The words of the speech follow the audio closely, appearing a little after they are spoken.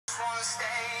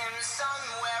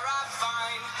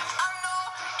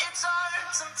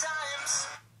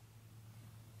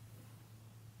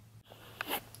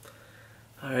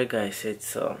Alright guys,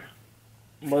 it's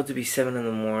about to be 7 in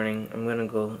the morning. I'm gonna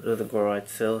go to the garage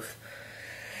sales.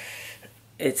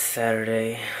 It's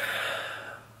Saturday.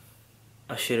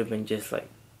 I should have been just like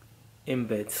in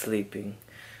bed sleeping,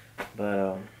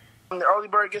 but the early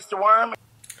bird gets the worm.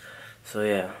 So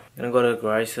yeah, gonna go to the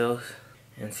garage sales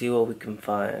and see what we can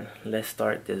find. Let's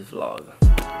start this vlog.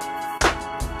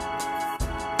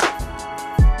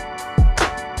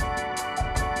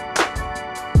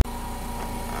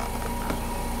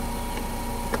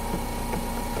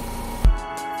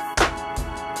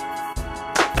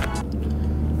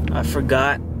 I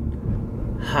forgot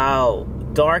how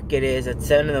dark it is at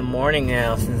 7 in the morning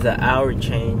now since the hour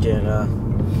change, and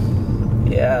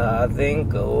yeah, I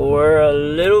think we're a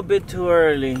little bit too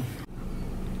early.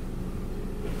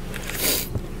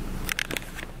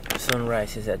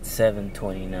 Sunrise is at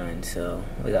 7:29, so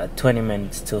we got 20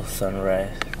 minutes till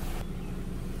sunrise.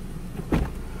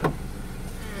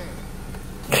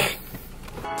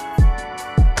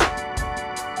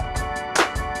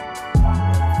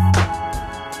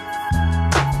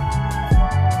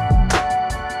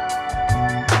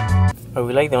 Are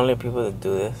we like the only people that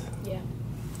do this? Yeah.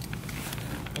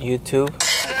 You too?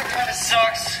 That kind of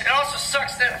sucks. It also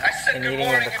sucks that I said And good eating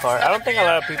morning. in the car. I don't think a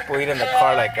lot of people eat in the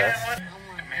car like us. It's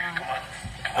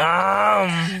my mom.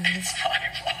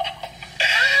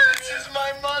 This is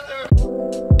my mother.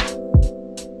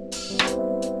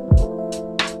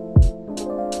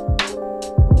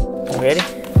 Ready?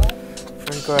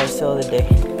 First garage sale of the day.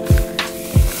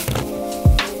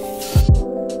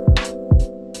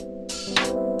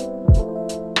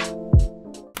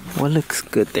 What looks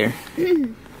good there?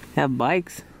 Have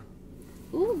bikes.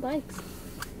 Ooh, bikes.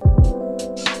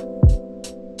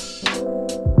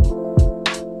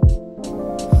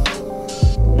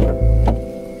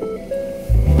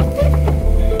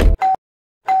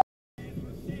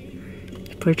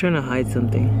 Probably trying to hide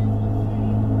something.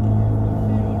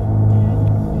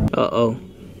 Uh-oh.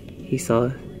 He saw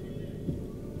it.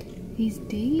 He's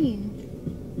digging.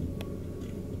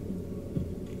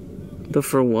 But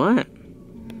for what? I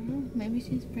don't know. Maybe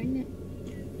she's pregnant.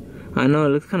 I know, it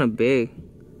looks kind of big.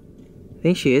 I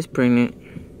think she is pregnant.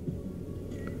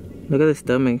 Look at the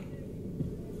stomach.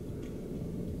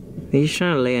 I think she's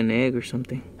trying to lay an egg or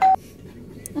something.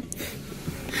 I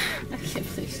can't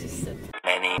believe she said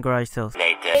that. Garage sales.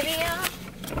 Video?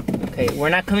 Okay, we're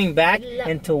not coming back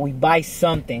until we buy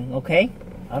something, okay?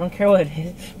 I don't care what it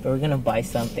is, but we're gonna buy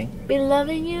something. Be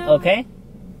loving you. Okay?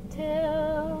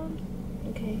 Till...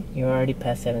 Okay. You're already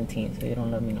past 17, so you don't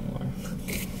love me no more.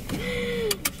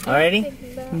 Alrighty?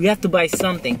 We have to buy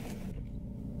something.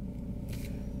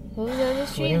 What was the other We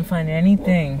street? didn't find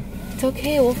anything. It's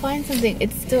okay, we'll find something.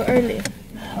 It's still early.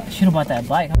 I should have bought that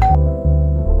bike.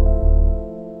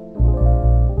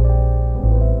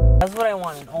 That's what I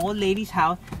want, an old lady's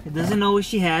house that doesn't know what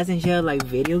she has, and she has like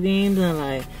video games and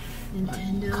like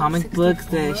Nintendo comic 64. books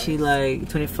that she like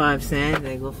 25 cents,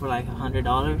 they go for like $100.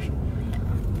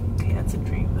 Okay, that's a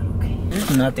dream, but okay. There's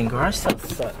nothing, garage sales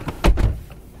suck.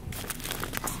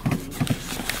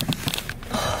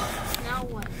 Now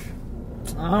what?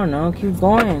 I don't know, keep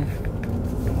going.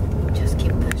 Just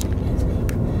keep pushing, Leslie.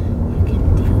 You can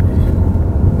deal with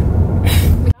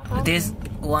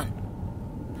it.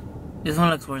 This one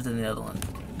looks worse than the other one.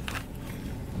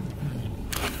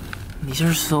 These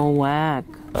are so whack.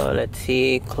 Oh, let's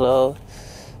see, clothes.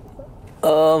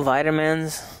 Oh,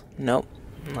 vitamins. Nope,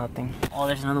 nothing. Oh,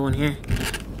 there's another one here.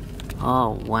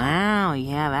 Oh, wow,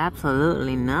 you have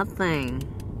absolutely nothing.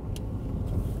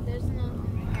 There's another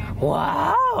one right here.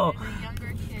 Wow. There's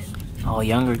a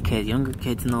younger kid. Oh, younger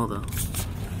kids know though.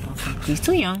 Okay. He's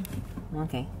too young.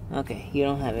 Okay, you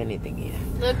don't have anything here.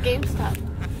 Look, GameStop.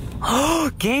 Oh,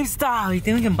 GameStop! You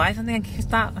think we can buy something at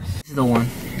GameStop? This is the one.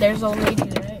 There's a lady,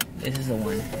 right? This is the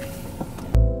one.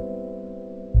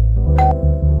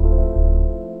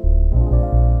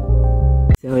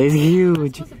 So it's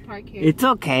huge. Supposed to park here. It's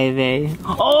okay, babe.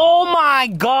 Oh my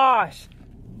gosh!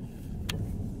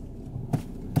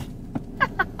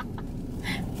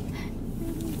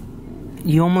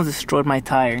 You almost destroyed my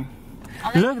tire.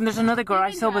 Look, there's another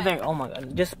garage sale over there. Oh my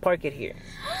god, just park it here.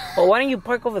 Oh, why don't you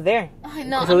park over there?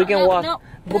 No, So we can walk. No,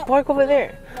 Go park over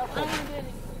there. No, I don't do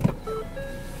anything.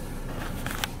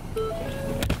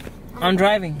 I'm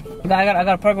driving. I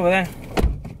gotta park over there.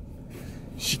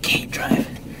 She can't drive.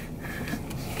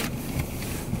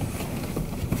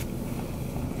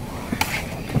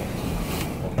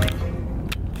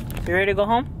 You ready to go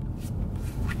home?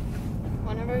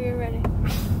 Whenever you're ready.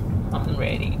 I'm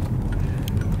ready.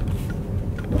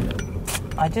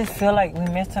 I just feel like we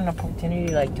missed an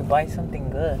opportunity like to buy something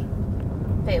good.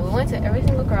 Wait, we went to every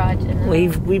single garage and then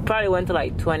We probably went to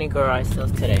like 20 garage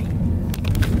sales today.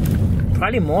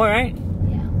 Probably more, right?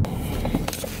 yeah.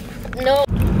 No.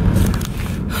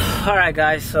 Alright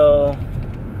guys, so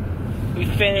we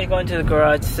finished going to the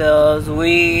garage sales.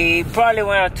 We probably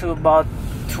went out to about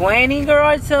 20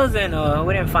 garage sales and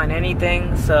we didn't find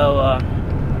anything. So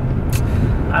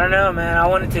I don't know, man. I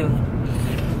wanted to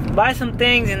buy some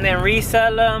things and then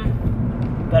resell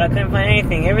them, but I couldn't find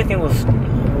anything. Everything was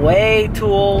way too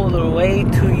old or way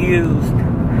too used.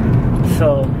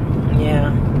 So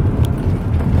yeah,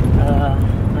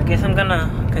 I guess I'm gonna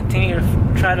continue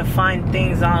to try to find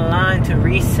things online to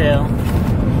resell.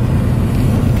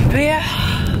 But yeah,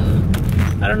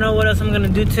 I don't know what else I'm gonna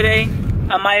do today.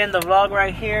 I might end the vlog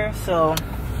right here. So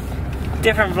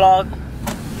different vlog.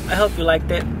 I hope you liked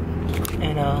it,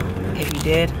 and if you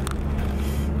did,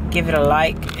 give it a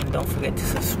like and don't forget to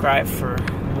subscribe for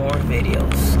more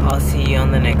videos. I'll see you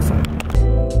on the next one.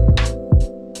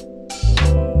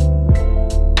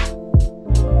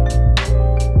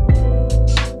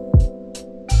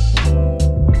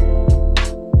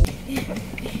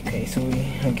 Okay, so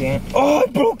we again. Oh,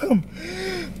 I broke them.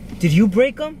 Did you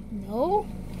break them? No.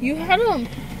 You had them.